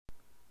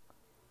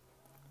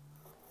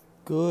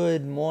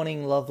Good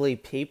morning, lovely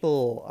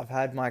people. I've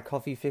had my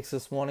coffee fix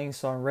this morning,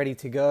 so I'm ready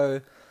to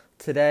go.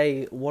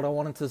 Today, what I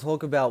wanted to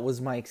talk about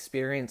was my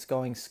experience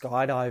going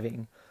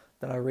skydiving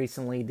that I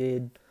recently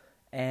did.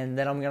 And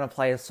then I'm going to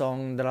play a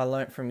song that I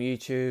learnt from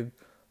YouTube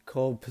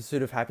called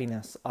Pursuit of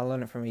Happiness. I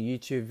learned it from a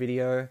YouTube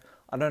video.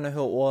 I don't know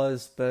who it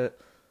was,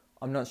 but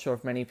I'm not sure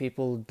if many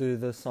people do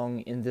the song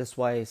in this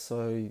way.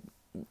 So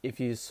if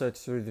you search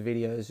through the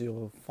videos,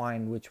 you'll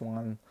find which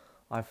one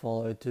I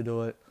followed to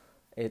do it.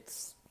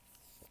 It's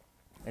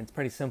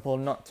pretty simple,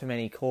 not too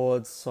many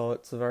chords, so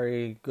it's a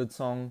very good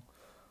song.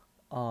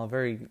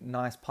 Very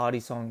nice party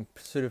song,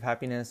 Pursuit of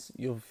Happiness.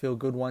 You'll feel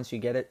good once you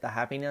get it, the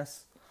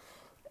happiness.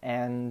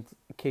 And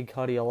Kid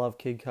Cudi, I love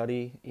Kid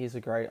Cudi. He's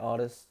a great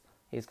artist.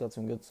 He's got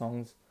some good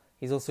songs.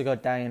 He's also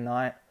got Day and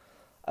Night.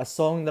 A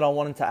song that I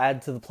wanted to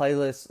add to the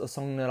playlist, a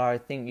song that I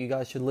think you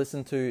guys should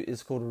listen to,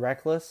 is called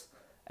Reckless,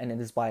 and it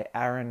is by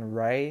Aaron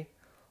Ray.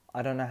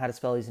 I don't know how to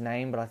spell his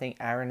name, but I think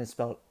Aaron is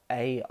spelled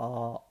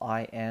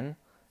Arin,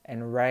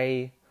 and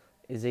Ray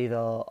is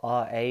either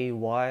Ray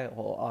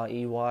or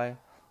Rey.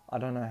 I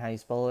don't know how you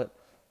spell it,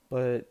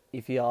 but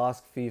if you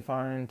ask for your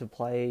phone to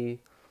play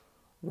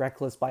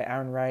Reckless by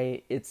Aaron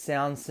Ray, it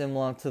sounds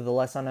similar to The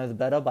Less I Know The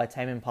Better by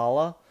Tame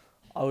Impala.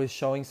 I was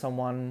showing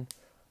someone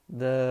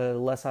The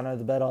Less I Know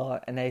The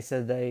Better, and they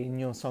said they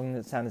knew a song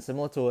that sounded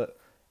similar to it,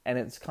 and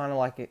it's kind of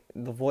like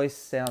the voice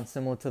sounds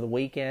similar to The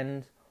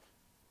Weeknd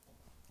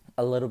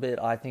a little bit.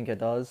 I think it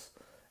does,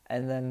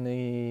 and then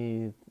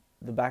the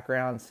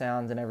background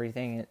sounds and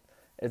everything.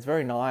 It's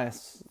very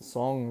nice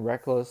song,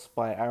 Reckless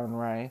by Aaron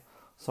Ray.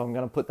 So I'm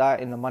gonna put that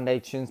in the Monday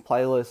Tunes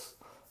playlist.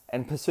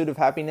 And Pursuit of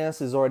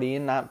Happiness is already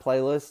in that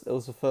playlist. It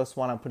was the first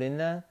one I put in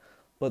there,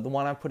 but the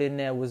one I put in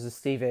there was the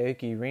Steve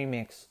Aoki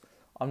remix.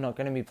 I'm not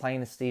going to be playing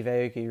the Steve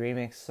Aoki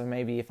remix, so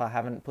maybe if I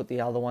haven't put the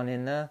other one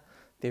in there,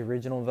 the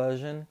original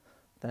version,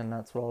 then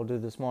that's what I'll do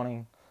this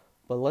morning.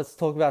 But let's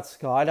talk about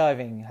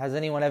skydiving. Has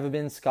anyone ever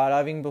been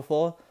skydiving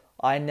before?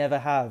 I never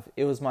have.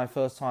 It was my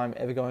first time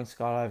ever going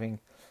skydiving.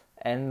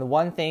 And the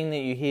one thing that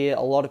you hear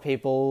a lot of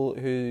people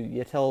who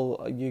you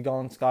tell you go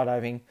on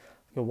skydiving,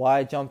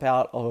 why jump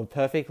out of a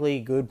perfectly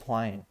good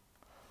plane?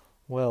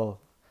 Well,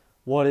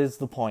 what is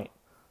the point?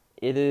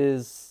 It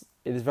is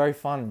very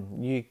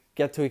fun. You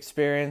get to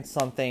experience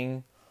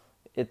something.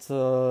 It's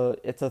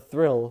a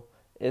thrill.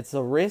 It's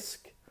a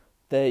risk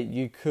that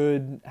you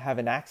could have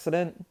an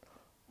accident,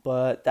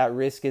 but that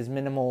risk is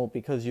minimal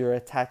because you're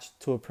attached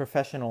to a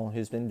professional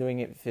who's been doing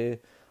it for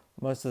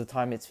most of the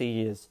time. It's for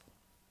years.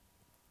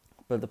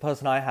 But the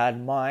person I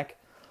had, Mike,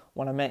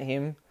 when I met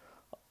him,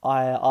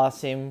 I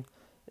asked him,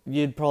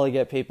 you'd probably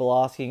get people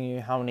asking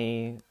you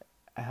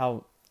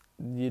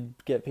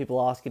you'd get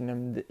people asking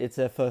them it's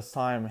their first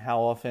time.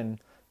 How often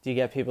do you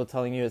get people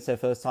telling you it's their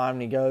first time?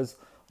 And he goes,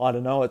 I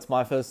don't know, it's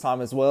my first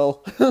time as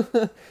well.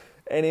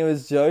 And he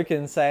was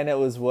joking, saying it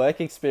was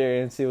work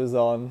experience he was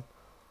on.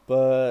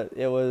 But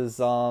it was,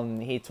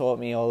 he taught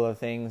me all the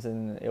things,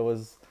 and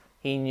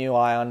he knew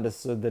I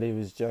understood that he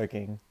was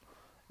joking.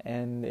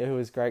 And it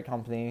was great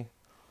company.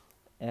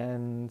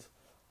 And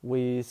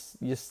you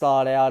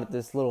start out at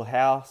this little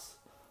house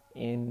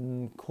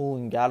in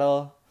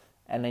Coolangatta,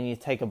 and then you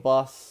take a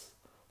bus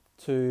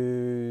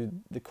to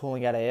the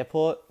Coolangatta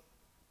airport.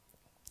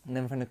 And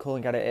then from the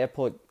Coolangatta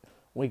airport,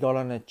 we got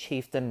on a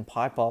Chieftain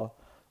Piper,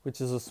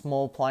 which is a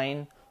small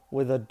plane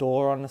with a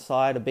door on the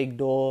side, a big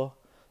door,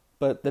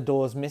 but the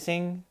door's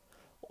missing,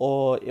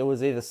 or it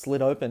was either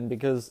slid open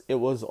because it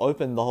was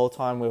open the whole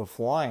time we were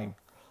flying.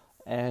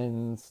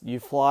 And you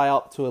fly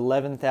up to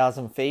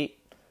 11,000 feet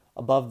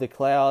above the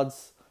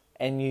clouds,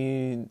 and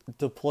you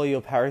deploy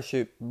your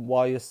parachute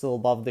while you're still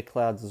above the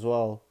clouds as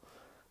well.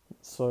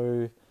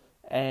 So,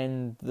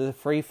 and the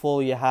free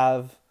fall you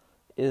have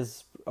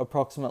is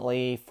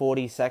approximately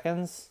 40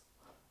 seconds.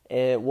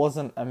 It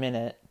wasn't a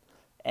minute.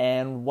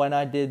 And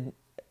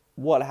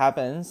what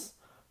happens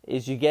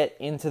is you get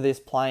into this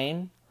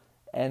plane,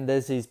 and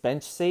there's these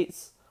bench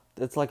seats.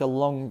 It's like a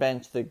long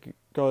bench that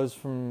goes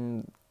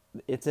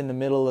it's in the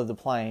middle of the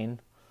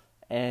plane,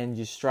 and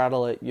you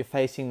straddle it. You're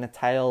facing the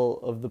tail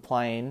of the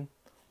plane,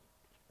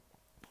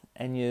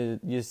 and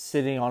you're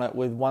sitting on it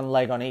with one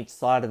leg on each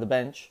side of the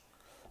bench,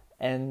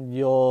 and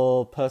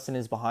your person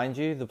is behind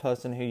you, the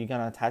person who you're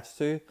going to attach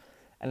to,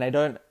 and they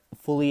don't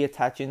fully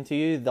attach into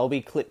you. They'll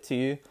be clipped to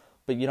you,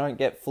 but you don't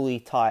get fully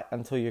tight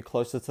until you're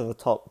closer to the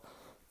top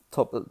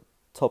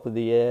of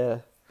the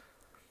air.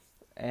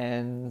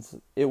 And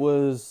it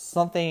was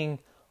something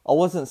I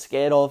wasn't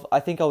scared of. I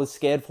think I was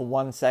scared for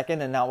 1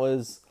 second, and that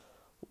was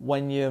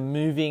when you're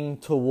moving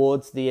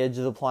towards the edge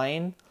of the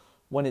plane,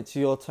 when it's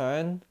your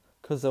turn,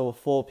 because there were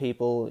 4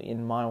 people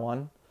in my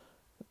one.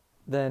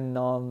 Then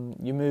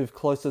you move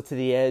closer to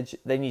the edge,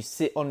 then you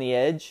sit on the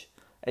edge,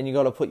 and you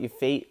got to put your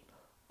feet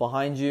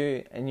behind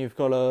you, and you've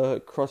got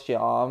to cross your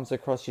arms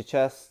across your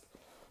chest,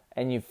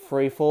 and you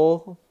free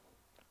fall.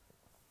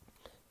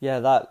 Yeah,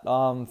 that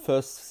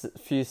first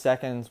few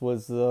seconds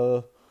was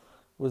the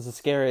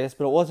scariest,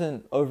 but it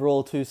wasn't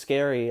overall too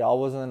scary. I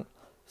wasn't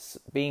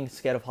being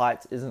scared of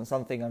heights. Isn't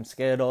something I'm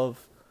scared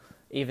of,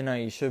 even though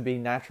you should be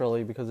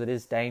naturally, because it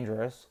is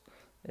dangerous.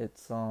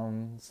 It's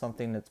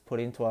something that's put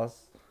into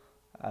us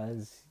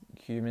as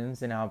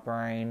humans in our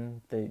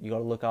brain, that you got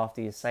to look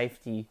after your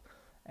safety,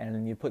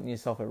 and you're putting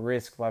yourself at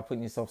risk by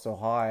putting yourself so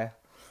high.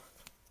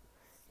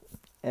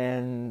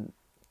 And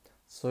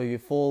so you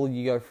fall,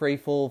 you go free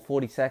fall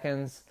 40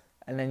 seconds,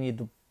 and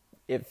then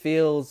it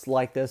feels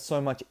like there's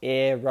so much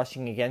air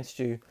rushing against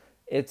you.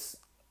 It's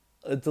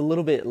a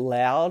little bit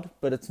loud,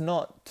 but it's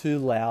not too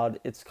loud.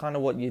 It's kind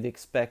of what you'd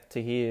expect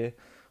to hear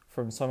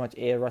from so much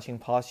air rushing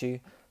past you.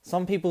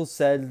 Some people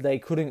said they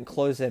couldn't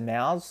close their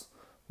mouths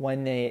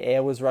when the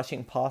air was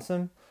rushing past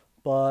them,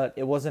 but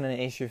it wasn't an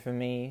issue for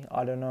me.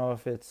 I don't know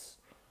if it's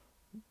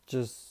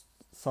just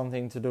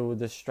something to do with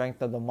the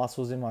strength of the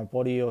muscles in my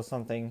body or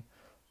something,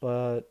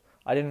 but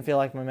I didn't feel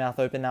like my mouth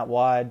opened that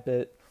wide,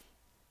 but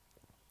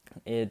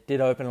it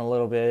did open a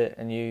little bit,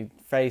 and your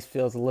face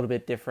feels a little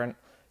bit different.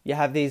 You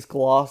have these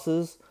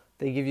glasses,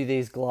 they give you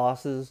these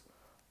glasses,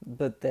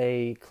 but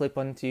they clip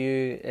onto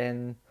you,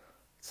 and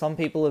some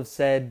people have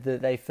said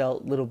that they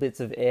felt little bits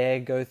of air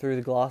go through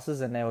the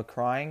glasses and they were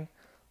crying,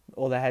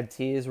 or they had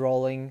tears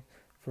rolling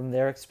from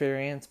their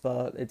experience,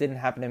 but it didn't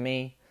happen to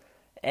me.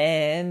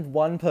 And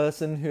one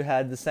person who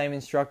had the same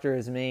instructor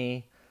as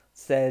me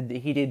said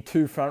he did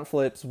 2 front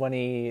flips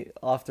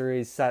after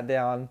he sat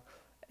down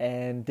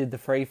and did the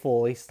free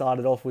fall. He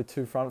started off with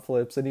 2 front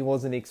flips and he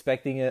wasn't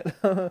expecting it,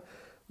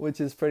 which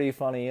is pretty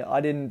funny.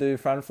 I didn't do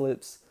front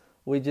flips.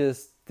 We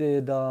just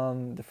did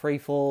the free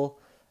fall,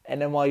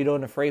 and then while you're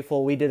doing the free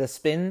fall, we did a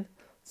spin.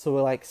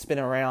 So we spin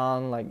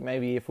around, like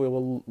maybe if we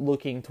were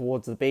looking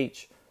towards the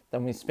beach,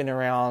 then we spin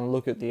around,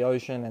 look at the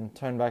ocean, and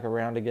turn back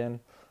around again.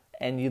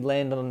 And you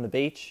land on the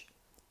beach.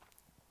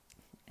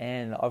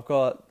 And I've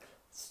got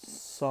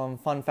some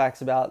fun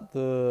facts about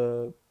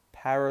the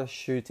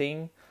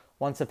parachuting.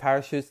 Once a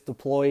parachute's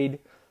deployed,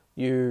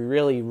 you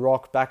really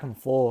rock back and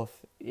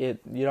forth. You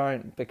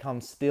don't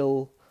become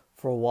still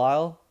for a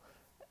while,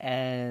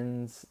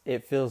 and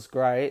it feels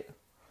great.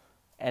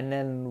 And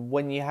then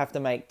when you have to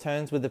make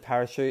turns with the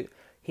parachute,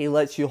 he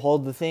lets you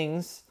hold the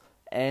things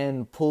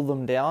and pull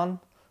them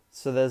down.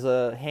 So there's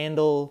a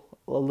handle,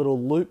 a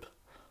little loop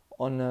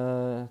on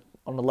the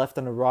left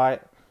and the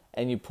right,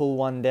 and you pull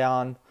one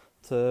down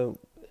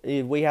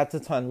we had to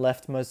turn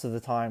left most of the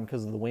time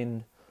because of the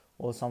wind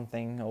or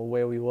something, or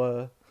where we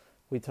were.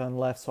 We turned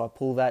left, so I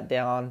pull that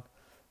down,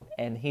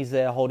 and he's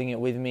there holding it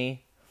with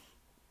me.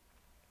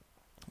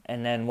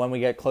 And then when we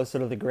get closer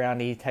to the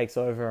ground, he takes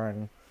over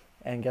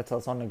and gets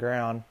us on the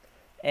ground.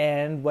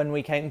 And when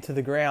we came to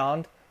the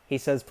ground, he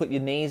says, put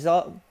your knees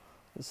up.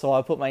 So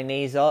I put my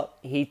knees up.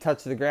 He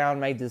touched the ground,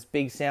 made this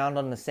big sound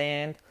on the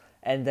sand.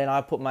 And then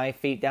I put my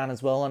feet down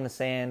as well on the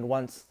sand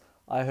once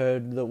I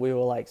heard that we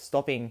were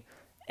stopping.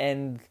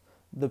 And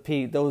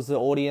there was the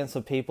audience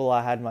of people.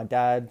 I had my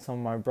dad, some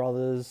of my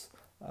brothers,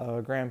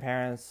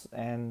 grandparents,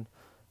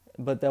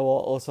 but there were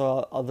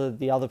also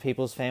the other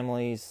people's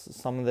families.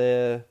 Some of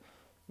their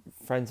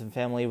friends and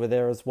family were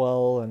there as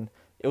well, and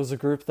it was a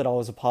group that I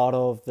was a part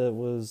of that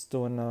was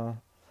doing the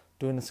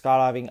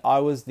skydiving. I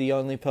was the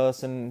only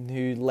person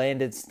who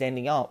landed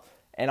standing up,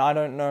 and I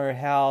don't know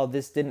how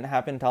this didn't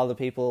happen to other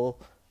people.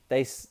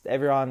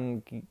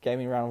 Everyone gave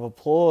me a round of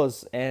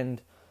applause,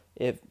 and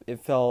it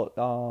felt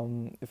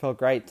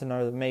great to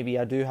know that maybe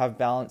I do have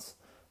balance.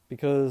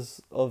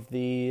 Because of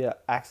the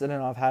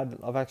accident I've had,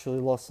 I've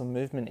actually lost some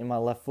movement in my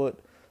left foot,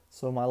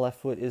 so my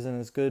left foot isn't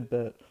as good,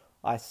 but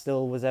I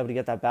still was able to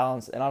get that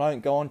balance. And I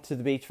don't go onto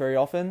the beach very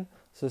often,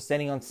 so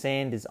standing on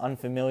sand is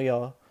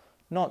unfamiliar.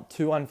 Not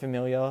too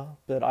unfamiliar,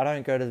 but I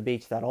don't go to the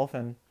beach that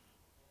often,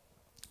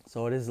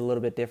 so it is a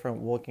little bit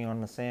different walking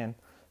on the sand.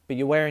 But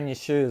you're wearing your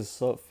shoes,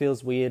 so it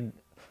feels weird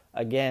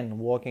again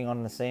walking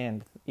on the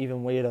sand.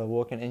 Even weirder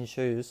walking in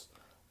shoes.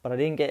 But I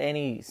didn't get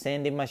any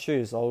sand in my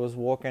shoes. I was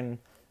walking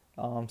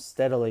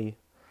steadily.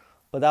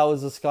 But that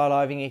was the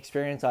skydiving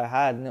experience I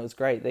had, and it was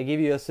great. They give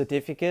you a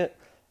certificate,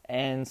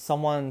 and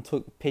someone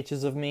took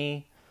pictures of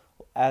me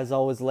as I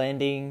was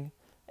landing,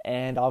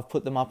 and I've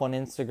put them up on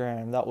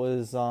Instagram. That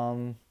was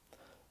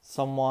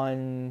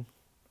someone...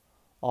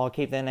 I'll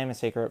keep their name a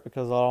secret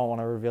because I don't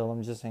want to reveal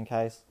them just in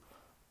case.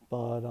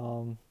 But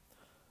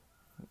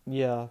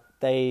yeah,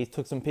 they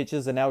took some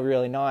pictures and they were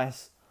really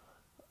nice.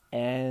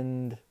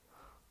 And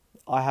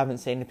I haven't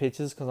seen the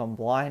pictures because I'm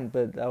blind,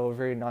 but they were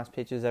very nice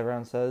pictures,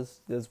 everyone says.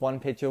 There's one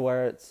picture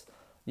where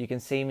you can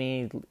see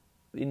me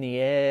in the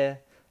air,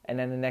 and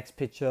then the next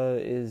picture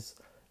is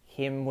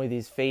him with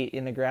his feet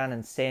in the ground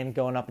and sand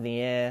going up in the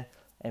air,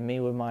 and me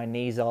with my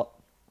knees up,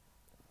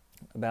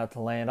 about to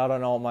land. I don't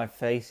know what my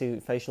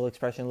facial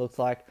expression looks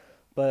like,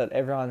 but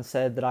everyone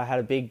said that I had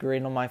a big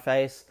grin on my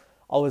face.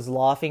 I was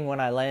laughing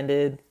when I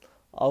landed.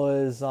 I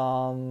was,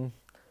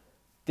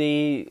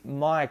 the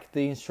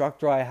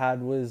instructor I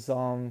had was,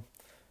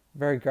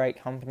 very great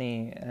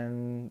company,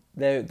 and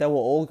they were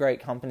all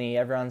great company.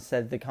 Everyone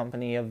said the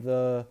company of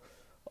the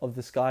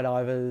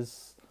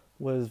skydivers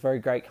was very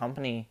great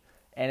company,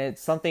 and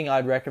it's something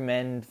I'd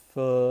recommend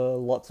for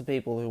lots of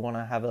people who want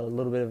to have a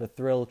little bit of a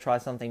thrill, try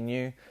something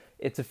new.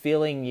 It's a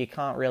feeling you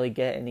can't really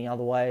get any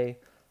other way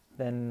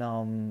than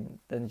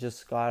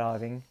just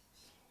skydiving.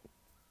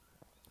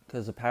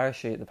 because the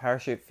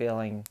parachute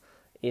feeling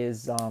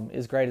is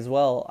great as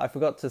well. I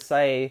forgot to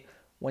say,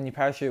 when you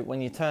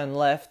turn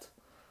left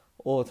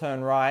or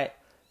turn right,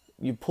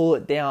 you pull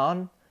it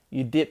down,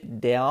 you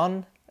dip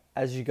down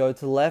as you go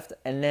to the left,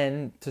 and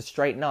then to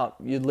straighten up,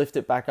 you lift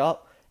it back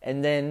up,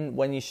 and then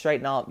when you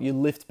straighten up, you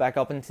lift back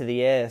up into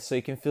the air, so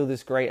you can feel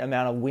this great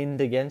amount of wind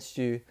against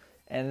you,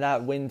 and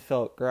that wind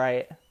felt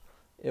great.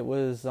 It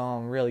was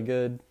really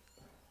good.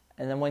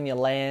 And then when you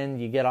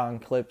land, you get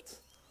unclipped,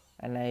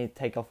 and they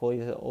take off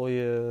all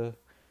your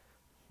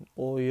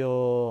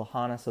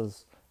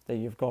harnesses that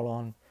you've got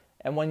on.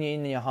 And when you're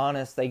in your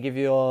harness, they give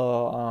you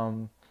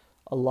a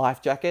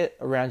life jacket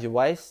around your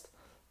waist,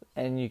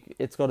 and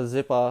it's got a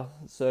zipper.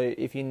 So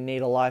if you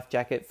need a life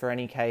jacket for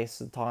any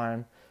case of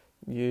time,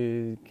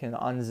 you can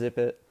unzip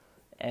it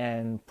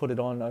and put it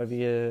on over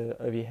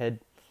your head.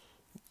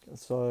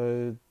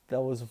 So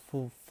that was a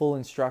full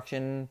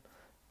instruction.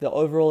 The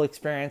overall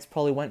experience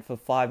probably went for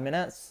 5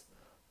 minutes.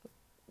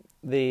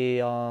 The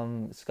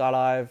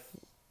skydive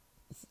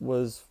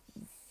was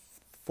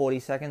 40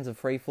 seconds of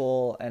free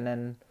fall, and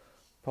then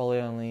probably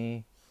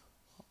only,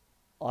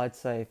 I'd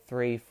say,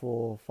 3,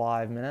 4,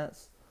 5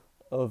 minutes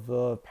of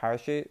the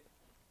parachute.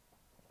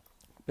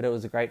 But it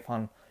was a great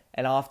fun.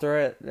 And after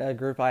it, the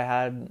group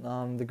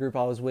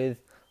I was with,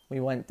 we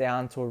went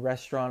down to a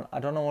restaurant. I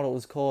don't know what it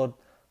was called,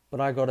 but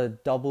I got a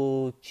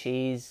double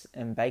cheese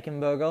and bacon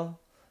burger,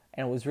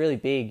 and it was really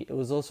big. It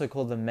was also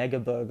called the Mega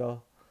Burger,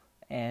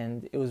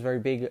 and it was very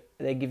big.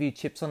 They give you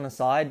chips on the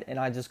side, and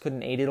I just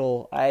couldn't eat it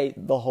all. I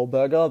ate the whole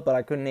burger, but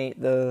I couldn't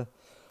eat the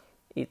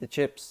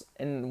chips.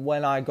 And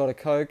when I got a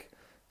Coke,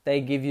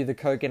 they give you the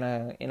Coke in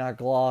a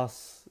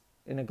glass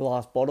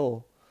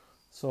bottle.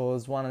 So it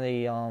was one of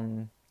the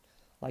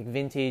like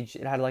vintage.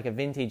 It had like a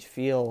vintage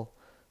feel.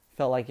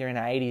 Felt like you're in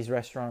an 80s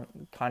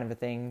restaurant kind of a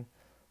thing.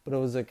 But it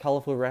was a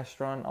colourful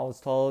restaurant, I was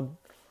told,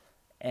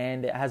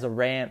 and it has a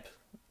ramp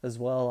as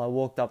well. I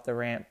walked up the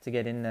ramp to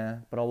get in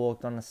there, but I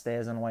walked on the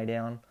stairs on the way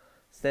down.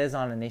 Stairs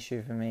aren't an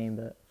issue for me,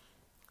 but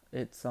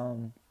it's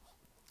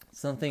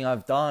something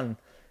I've done.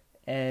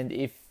 And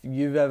if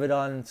you've ever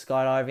done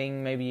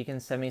skydiving, maybe you can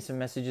send me some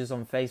messages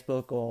on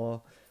Facebook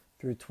or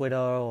through Twitter,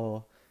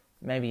 or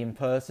maybe in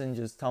person.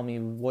 Just tell me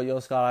what your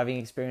skydiving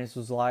experience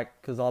was like,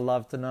 because I'd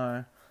love to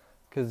know.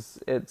 Because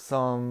it's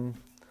something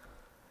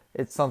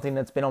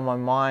that's been on my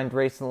mind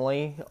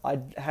recently. I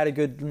had a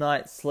good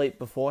night's sleep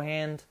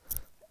beforehand,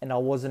 and I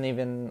have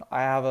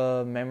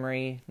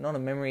not a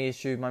memory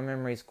issue, my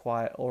memory's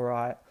quite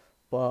alright,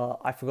 but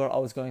I forgot I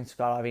was going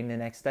skydiving the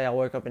next day. I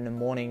woke up in the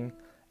morning,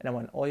 and I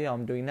went, oh yeah,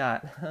 I'm doing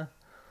that.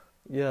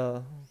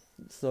 Yeah,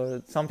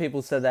 so some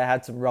people said they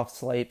had some rough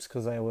sleeps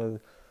because they were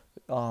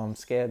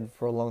scared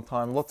for a long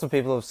time. Lots of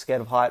people are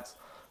scared of heights,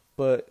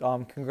 but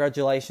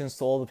congratulations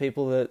to all the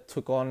people that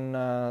took on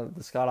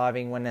the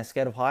skydiving when they're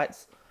scared of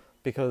heights,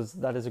 because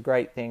that is a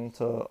great thing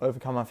to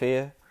overcome a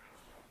fear.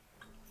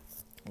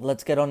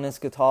 Let's get on this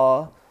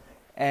guitar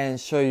and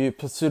show you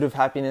Pursuit of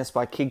Happiness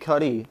by Kid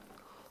Cudi.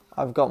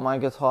 I've got my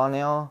guitar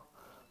now.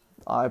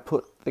 I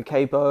put the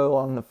capo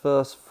on the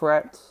first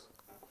fret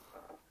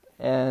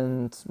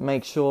and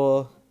make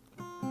sure...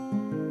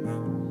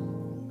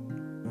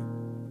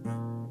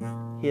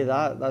 Hear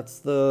that? That's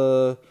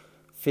the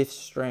 5th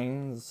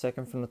string, the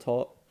 2nd from the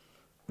top.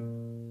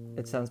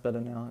 It sounds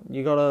better now.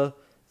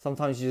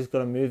 Sometimes you just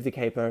gotta move the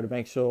capo to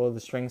make sure the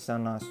strings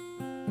sound nice.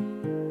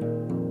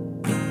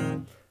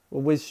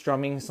 Well, with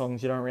strumming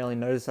songs, you don't really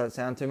notice that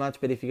sound too much,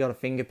 but if you got a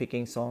finger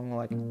picking song,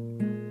 like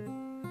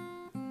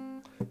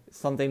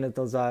something that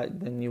does that,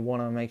 then you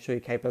want to make sure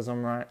your capo's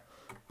on right.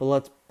 But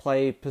let's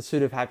play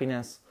Pursuit of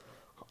Happiness.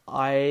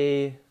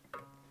 I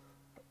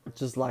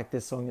just like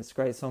this song. It's a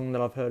great song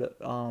that I've heard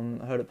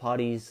at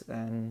parties,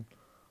 and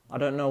I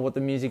don't know what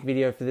the music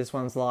video for this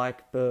one's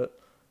like,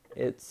 but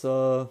it's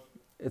a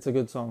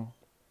good song.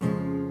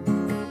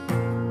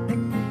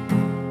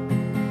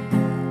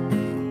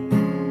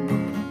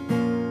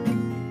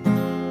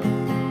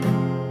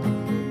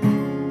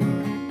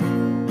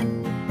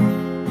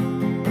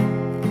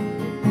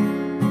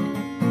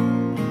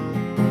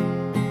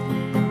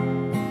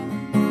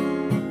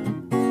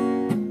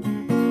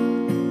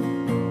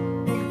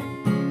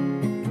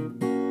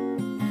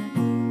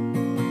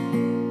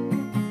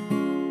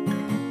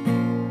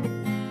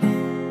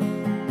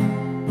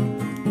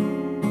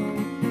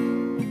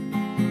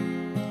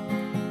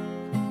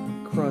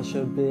 Crush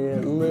a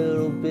bit,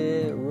 little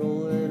bit,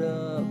 roll it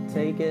up,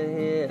 take a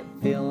hit,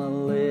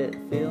 feeling lit,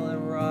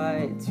 feeling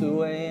right,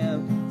 2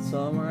 a.m.,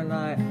 summer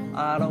night,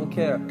 I don't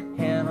care,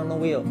 hand on the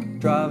wheel,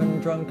 driving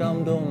drunk,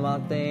 I'm doing my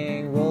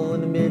thing,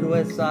 rolling the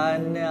Midwest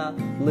side now,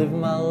 living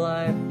my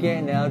life,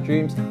 getting out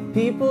dreams,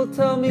 people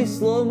tell me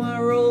slow my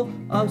roll,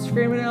 I'm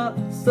screaming out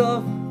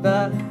stuff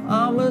that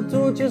I'ma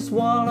do just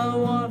what I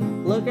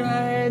want, looking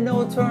ahead,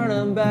 no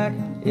turning back.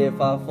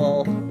 If I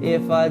fall,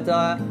 if I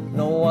die,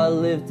 know I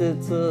lived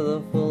it to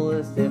the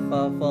fullest. If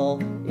I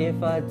fall,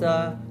 if I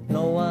die,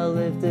 know I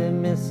lived it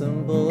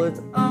missing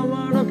bullets. I'm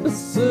on a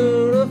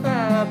pursuit of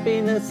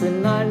happiness,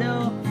 and I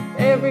know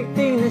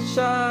everything that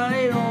shines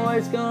ain't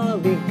always gonna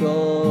be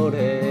gold.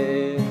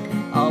 Hey,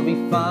 I'll be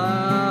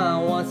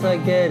I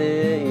get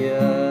it,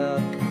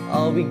 yeah,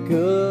 I'll be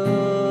good.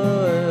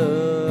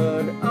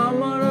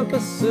 I'm on a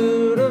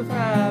pursuit of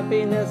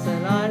happiness,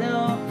 and I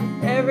know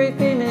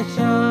everything that's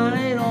shine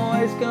ain't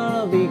always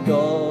gonna be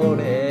gold,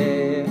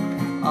 hey.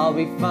 I'll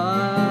be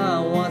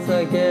fine once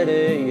I get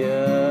it,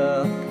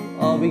 yeah,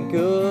 I'll be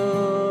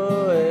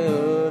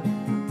good.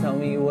 Tell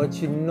me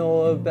what you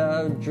know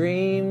about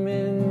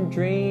dreaming,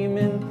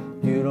 dreaming.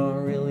 You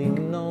don't really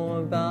know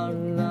about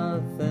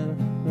nothing,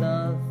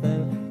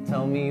 nothing.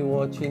 Tell me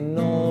what you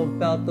know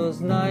about those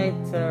night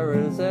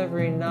terrors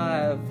every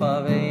night at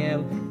 5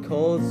 a.m.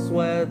 Cold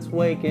sweats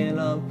waking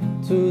up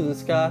to the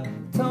sky.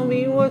 Tell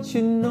me what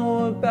you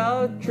know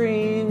about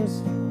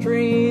dreams,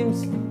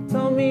 dreams.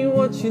 Tell me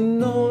what you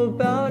know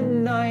about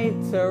night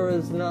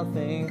terrors,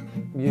 nothing.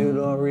 You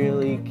don't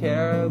really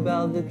care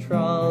about the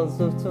trials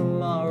of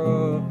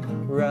tomorrow.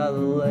 Rather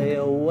lay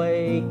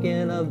awake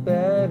in a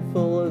bed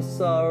full of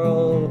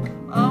sorrow.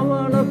 I'm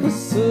on a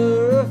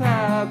pursuit of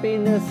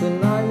happiness,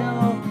 and I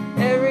know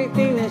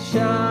everything that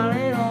shines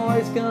ain't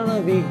always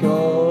gonna be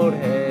gold,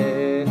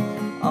 hey.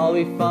 I'll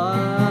be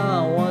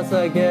fine once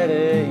I get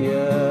it,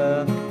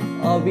 yeah,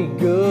 I'll be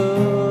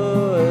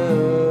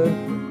good.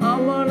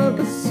 I'm on a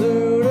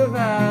pursuit of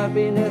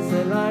happiness,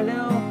 and I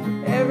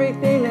know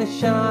everything that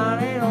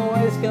shines ain't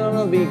always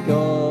gonna be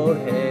gold,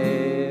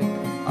 hey.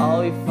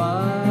 I'll be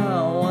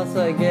fine once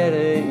I get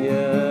it,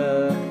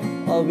 yeah,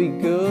 I'll be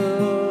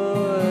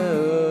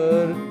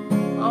good.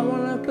 I'm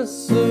on a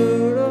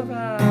pursuit of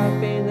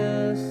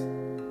happiness.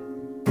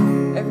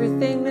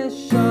 Everything that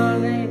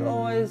shines ain't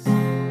always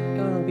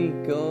gonna be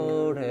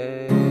gold,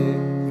 hey.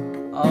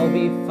 I'll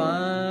be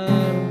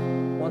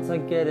fine once I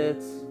get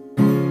it,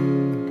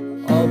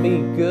 I'll be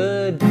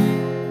good.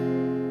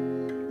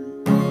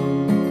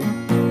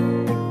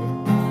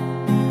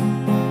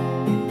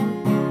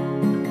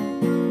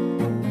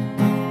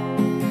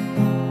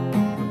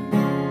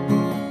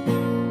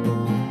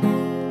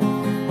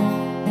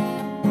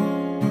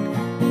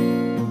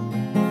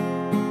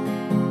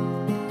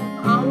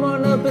 I'm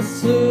on a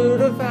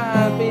pursuit of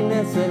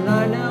happiness, and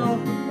I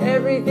know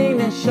everything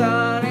that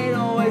shines ain't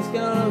always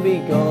gonna be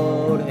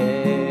gold,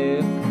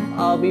 hey.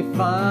 I'll be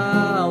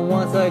fine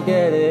once I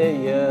get it,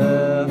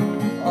 yeah,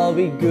 I'll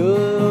be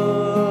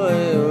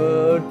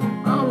good.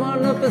 I'm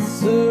on a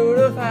pursuit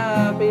of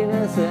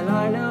happiness, and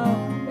I know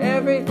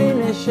everything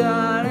that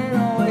shines ain't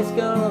always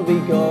gonna be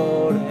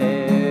gold,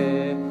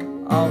 hey.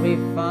 I'll be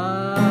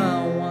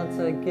fine once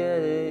I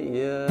get it,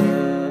 yeah,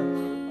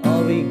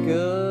 I'll be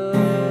good.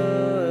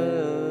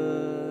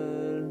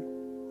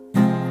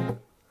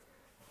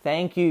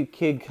 Thank you,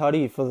 Kid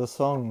Cudi, for the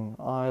song.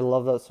 I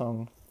love that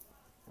song.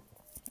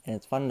 And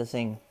it's fun to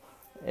sing.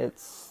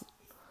 It's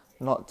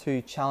not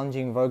too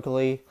challenging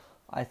vocally.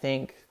 I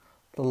think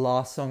the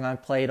last song I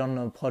played on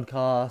the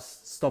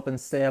podcast, Stop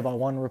and Stare by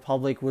One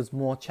Republic, was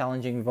more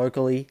challenging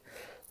vocally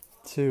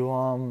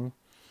to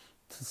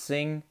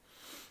sing.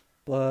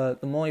 But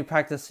the more you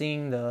practice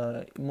singing,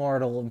 the more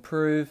it'll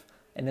improve.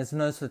 And there's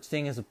no such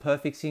thing as a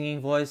perfect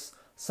singing voice.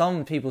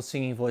 Some people's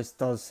singing voice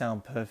does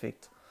sound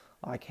perfect,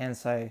 I can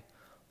say.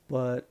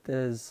 But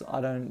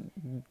I don't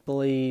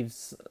believe,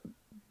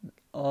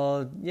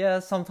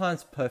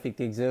 sometimes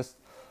perfect exists.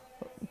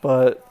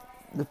 But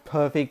the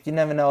perfect, you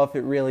never know if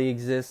it really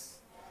exists.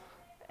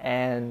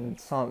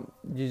 And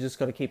you just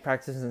got to keep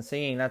practicing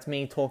singing. That's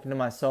me talking to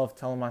myself,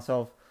 telling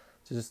myself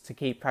just to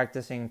keep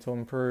practicing to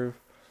improve.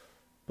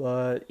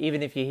 But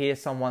even if you hear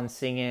someone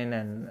singing,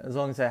 and as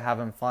long as they're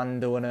having fun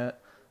doing it,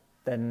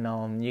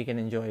 then you can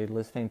enjoy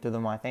listening to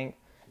them, I think.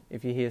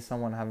 If you hear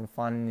someone having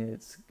fun,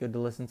 it's good to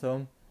listen to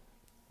them.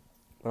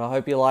 But I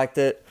hope you liked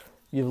it.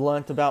 You've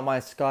learnt about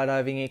my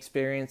skydiving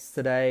experience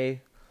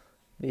today.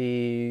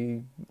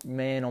 The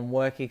man on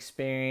work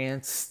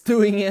experience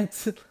doing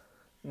it.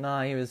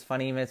 Nah, he was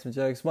funny. He made some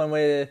jokes. When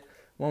we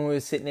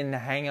were sitting in the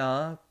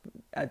hangar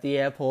at the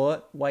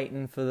airport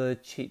waiting for the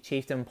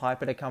Chieftain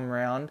Piper to come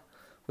around,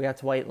 we had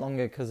to wait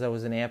longer because there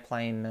was an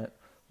airplane that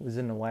was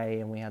in the way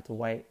and we had to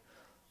wait.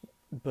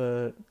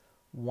 But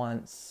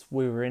once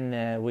we were in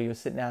there, we were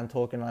sitting down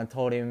talking, and I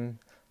told him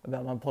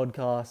about my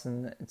podcast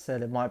and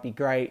said it might be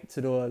great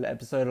to do an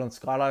episode on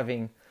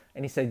skydiving.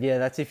 And he said, yeah,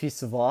 that's if you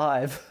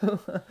survive.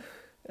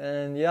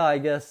 And yeah, I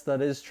guess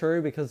that is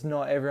true, because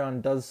not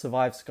everyone does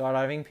survive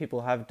skydiving.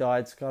 People have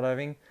died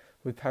skydiving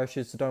with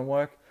parachutes that don't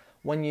work.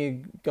 When you're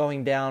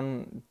going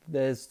down,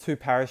 there's two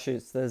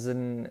parachutes. There's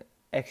an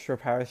extra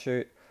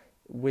parachute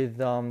with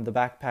the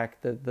backpack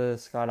that the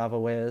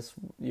skydiver wears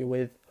you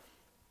with.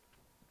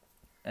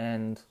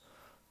 And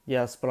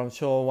yes, but I'm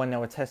sure when they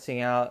were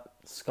testing out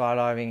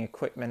skydiving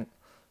equipment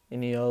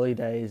in the early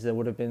days, there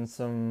would have been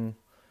some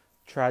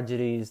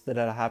tragedies that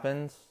had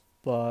happened.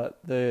 But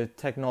the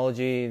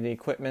technology, the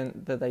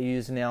equipment that they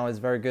use now is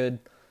very good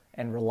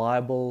and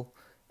reliable.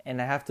 And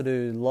they have to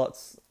do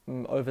lots,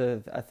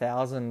 over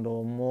 1,000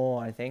 or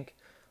more, I think,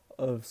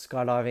 of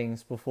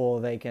skydivings before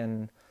they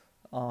can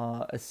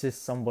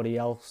assist somebody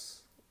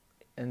else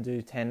and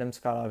do tandem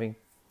skydiving.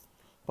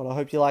 But I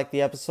hope you liked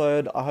the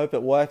episode. I hope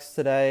it works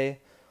today.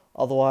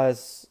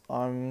 Otherwise,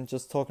 I'm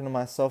just talking to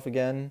myself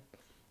again.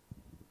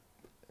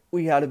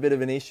 we had a bit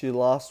of an issue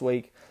last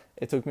week.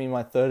 It took me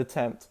my third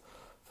attempt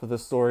for the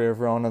story of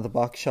Rowan of the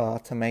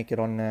Buckshot to make it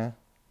on there.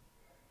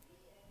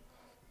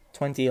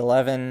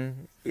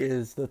 2011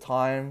 is the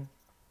time.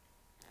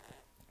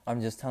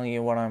 I'm just telling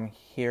you what I'm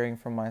hearing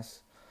from my...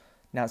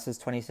 Now it says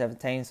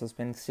 2017, so it's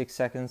been 6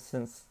 seconds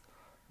since...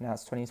 Now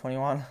it's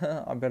 2021.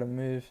 I better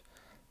move.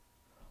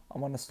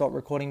 I'm on the stop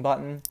recording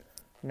button.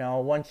 Now,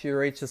 once you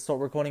reach the stop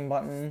recording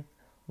button,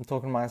 I'm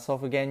talking to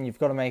myself again, you've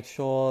got to make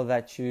sure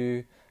that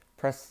you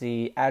press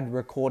the add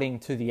recording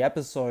to the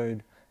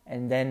episode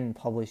and then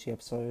publish the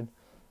episode.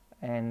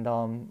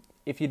 And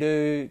if you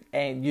do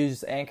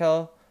use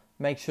Anchor,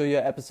 make sure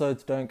your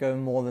episodes don't go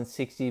more than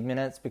 60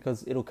 minutes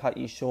because it'll cut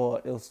you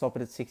short. It'll stop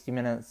it at 60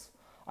 minutes.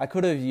 I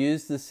could have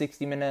used the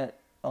 60-minute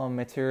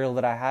material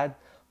that I had,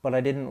 but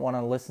I didn't want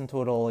to listen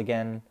to it all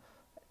again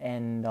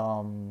and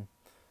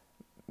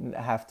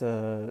have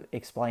to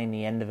explain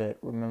the end of it.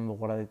 Remember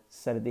what I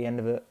said at the end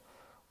of it.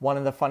 One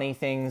of the funny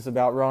things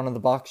about Rowan of the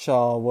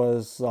Buckshot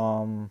was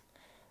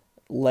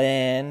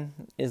Lan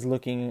is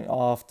looking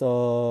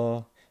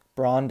after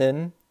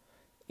Brandon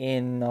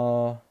in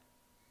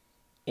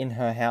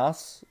her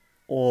house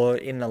or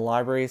in the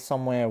library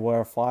somewhere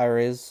where a fire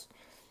is,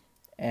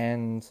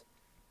 and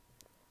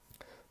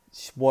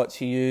what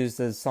she used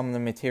as some of the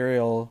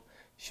material,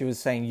 she was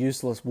saying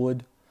useless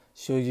wood.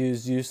 She'll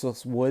use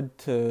useless wood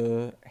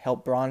to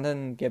help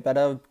Brandon get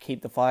better,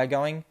 keep the fire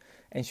going,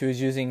 and she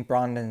was using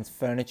Brandon's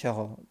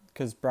furniture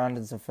because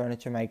Brandon's a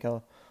furniture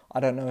maker. I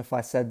don't know if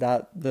I said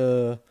that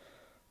the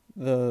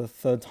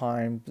third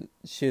time.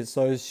 She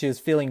was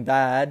feeling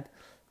bad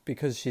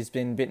because she's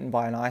been bitten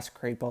by an ice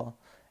creeper,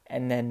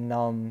 and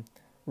then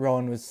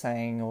Rowan was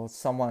saying, or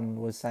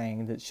someone was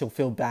saying, that she'll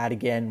feel bad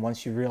again once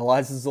she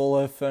realizes all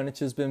her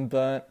furniture's been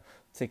burnt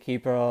to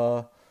keep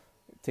her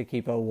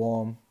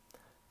warm.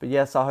 But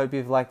yes, I hope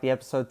you've liked the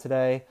episode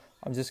today.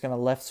 I'm just going to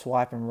left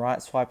swipe and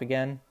right swipe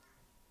again.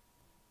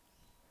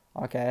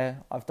 Okay,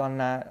 I've done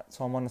that,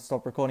 so I'm on the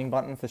stop recording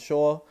button for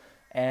sure.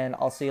 And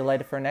I'll see you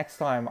later for next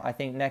time. I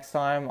think next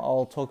time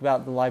I'll talk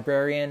about The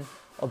Librarian.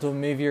 I'll do a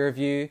movie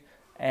review.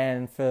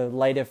 And for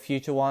later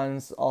future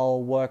ones,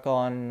 I'll work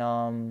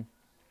on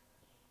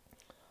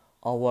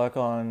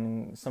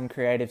some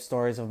creative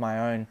stories of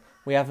my own.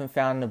 We haven't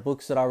found the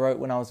books that I wrote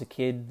when I was a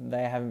kid.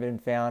 They haven't been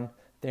found.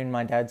 They're in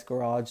my dad's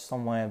garage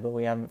somewhere, but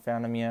we haven't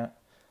found them yet.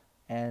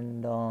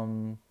 And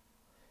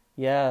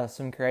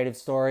some creative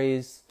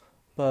stories.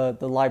 But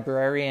The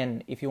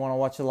Librarian, if you want to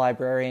watch The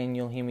Librarian,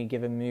 you'll hear me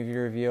give a movie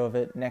review of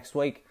it next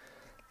week.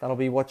 That'll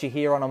be what you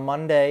hear on a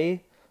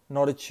Monday,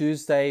 not a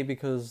Tuesday,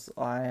 because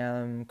I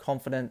am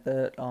confident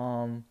that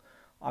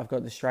I've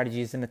got the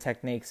strategies and the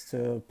techniques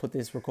to put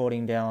this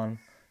recording down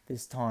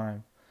this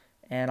time.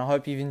 And I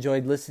hope you've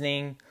enjoyed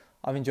listening.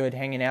 I've enjoyed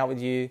hanging out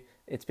with you.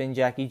 It's been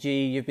Jackie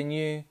G, you've been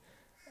you.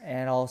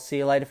 And I'll see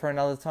you later for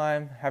another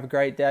time. Have a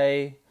great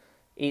day.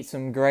 Eat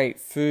some great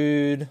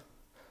food.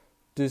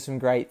 Do some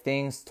great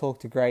things. Talk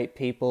to great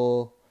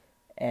people.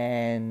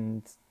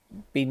 And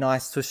be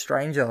nice to a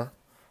stranger.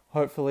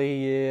 Hopefully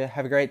you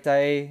have a great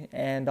day.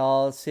 And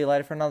I'll see you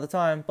later for another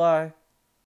time. Bye.